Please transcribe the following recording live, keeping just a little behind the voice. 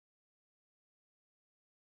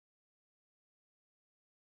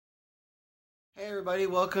Hey everybody,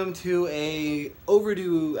 welcome to a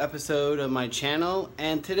overdue episode of my channel.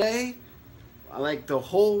 And today, like the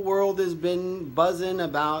whole world has been buzzing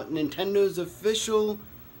about Nintendo's official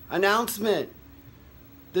announcement.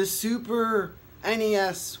 The Super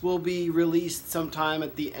NES will be released sometime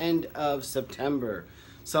at the end of September.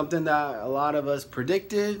 Something that a lot of us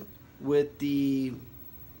predicted with the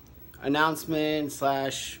announcement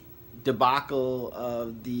slash debacle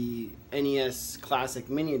of the NES Classic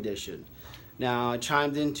Mini Edition. Now, I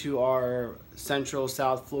chimed into our Central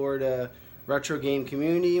South Florida retro game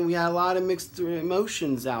community, and we had a lot of mixed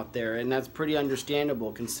emotions out there, and that's pretty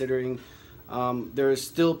understandable considering there are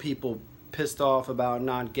still people pissed off about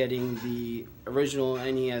not getting the original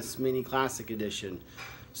NES Mini Classic Edition.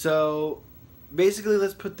 So, basically,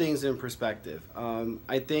 let's put things in perspective.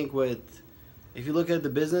 I think if you look at the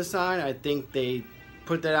business side, I think they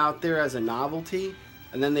put that out there as a novelty,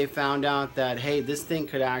 and then they found out that, hey, this thing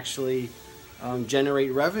could actually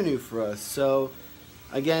generate revenue for us. So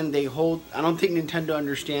again, I don't think Nintendo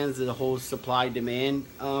understands the whole supply demand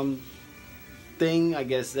thing. I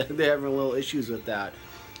guess they're having a little issues with that.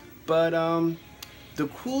 But the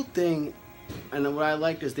cool thing, and what I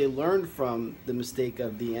liked, is they learned from the mistake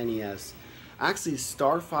of the NES. Actually,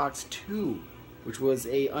 Star Fox 2, which was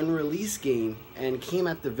a unreleased game and came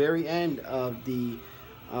at the very end of the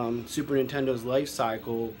Super Nintendo's life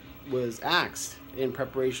cycle, was axed in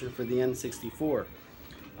preparation for the N64.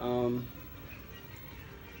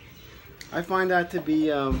 I find that to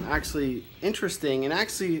be actually interesting and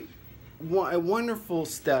actually a wonderful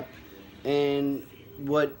step in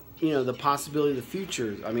the possibility of the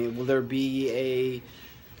future. I mean, will there be a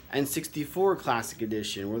N64 Classic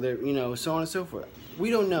Edition? Will there, so on and so forth?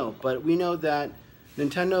 We don't know, but we know that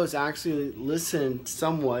Nintendo has actually listened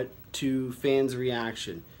somewhat to fans'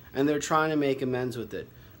 reaction, and they're trying to make amends with it.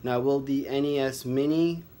 Now, will the NES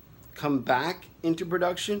Mini come back into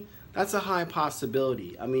production? That's a high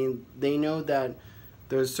possibility. I mean, they know that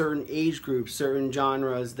there's certain age groups, certain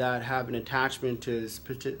genres that have an attachment to this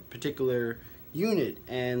particular unit.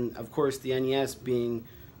 And, of course, the NES being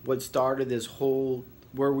what started this whole,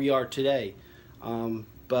 where we are today.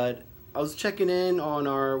 But I was checking in on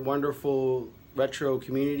our wonderful retro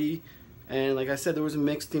community, and like I said, there was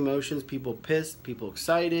mixed emotions. People pissed, people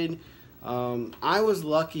excited. I was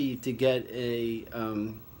lucky to get a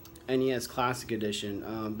NES Classic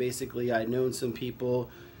Edition. Basically, I'd known some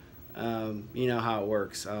people, you know how it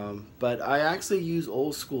works. But I actually use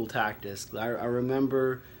old school tactics. I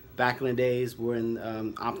remember back in the days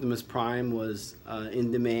when Optimus Prime was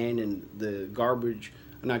in demand, and the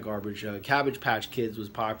Cabbage Patch Kids was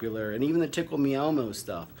popular, and even the Tickle Me Elmo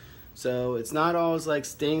stuff. So it's not always like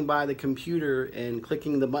staying by the computer and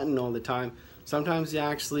clicking the button all the time. Sometimes you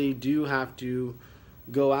actually do have to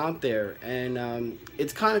go out there, and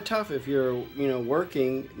it's kind of tough if you're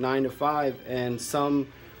working 9 to 5 and some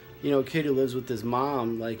kid who lives with his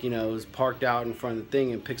mom is parked out in front of the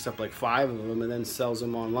thing and picks up like 5 of them and then sells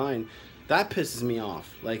them online. That pisses me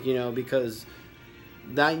off, because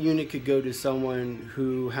that unit could go to someone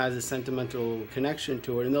who has a sentimental connection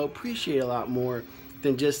to it, and they'll appreciate it a lot more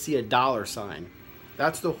than just see a dollar sign.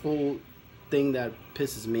 That's the whole thing that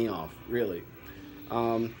pisses me off, really.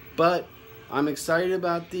 But I'm excited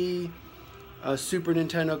about the Super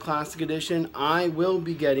Nintendo Classic Edition. I will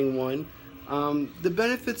be getting one. The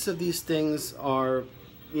benefits of these things are,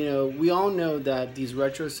 we all know that these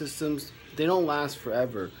retro systems, they don't last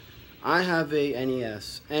forever. I have a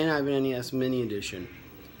NES, and I have an NES Mini Edition.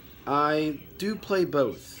 I do play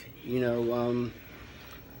both.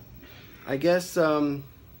 I guess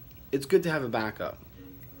it's good to have a backup.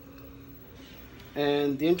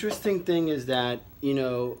 And the interesting thing is that,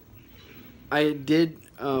 I did,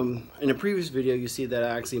 in a previous video, you see that I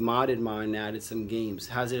actually modded mine and added some games.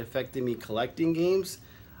 Has it affected me collecting games?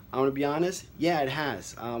 I want to be honest, yeah, it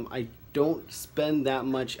has. I don't spend that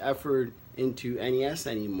much effort into NES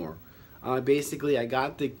anymore. Basically, I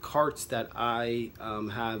got the carts that I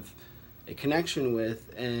have a connection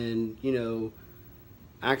with, and,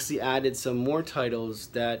 actually added some more titles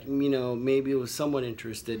that, maybe I was somewhat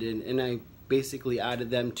interested in, and I basically added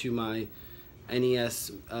them to my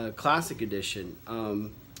NES Classic Edition.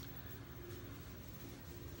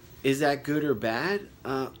 Is that good or bad?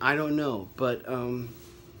 I don't know, but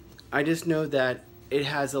I just know that it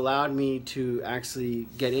has allowed me to actually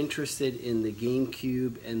get interested in the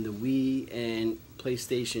GameCube and the Wii and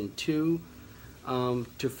PlayStation 2,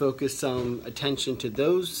 to focus some attention to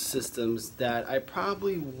those systems that I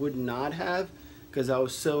probably would not have, because I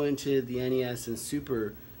was so into the NES and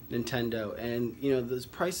Super Nintendo, and those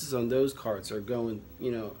prices on those carts are going,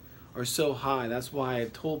 are so high. That's why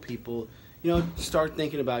I've told people, start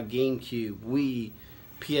thinking about GameCube, Wii,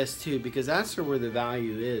 PS2, because that's where the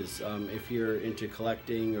value is. If you're into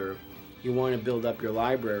collecting or you want to build up your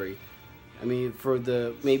library. I mean, for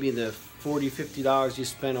maybe the $40–50 you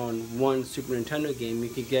spent on one Super Nintendo game, you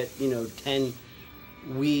could get 10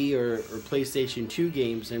 Wii or PlayStation 2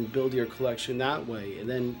 games and build your collection that way. And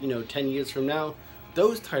then 10 years from now,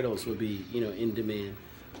 those titles will be in demand.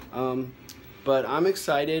 But I'm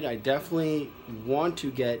excited. I definitely want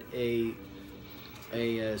to get a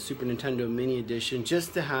Super Nintendo Mini Edition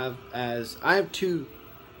just to have, as I have two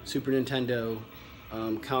Super Nintendo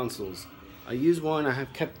consoles. I use one, I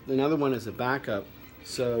have kept another one as a backup,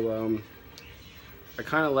 so I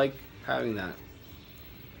kind of like having that.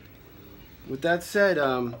 With that said,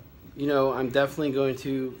 I'm definitely going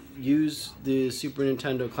to use the Super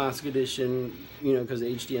Nintendo Classic Edition, because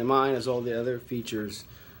HDMI has all the other features.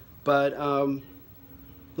 But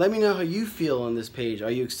let me know how you feel on this page.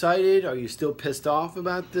 Are you excited? Are you still pissed off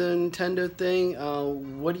about the Nintendo thing?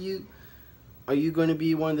 Are you going to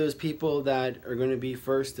be one of those people that are going to be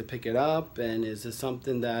first to pick it up? And is this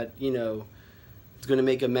something that, is going to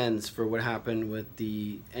make amends for what happened with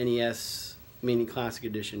the NES Mini Classic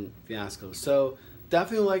Edition fiasco? So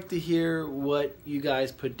definitely like to hear what you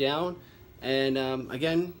guys put down. And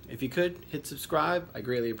again, if you could, hit subscribe. I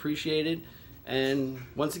greatly appreciate it. And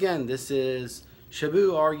once again, this is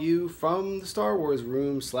Shabu RU from the Star Wars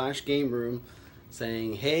Room / Game Room,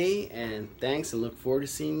 saying hey and thanks, and look forward to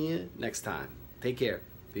seeing you next time. Take care.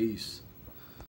 Peace.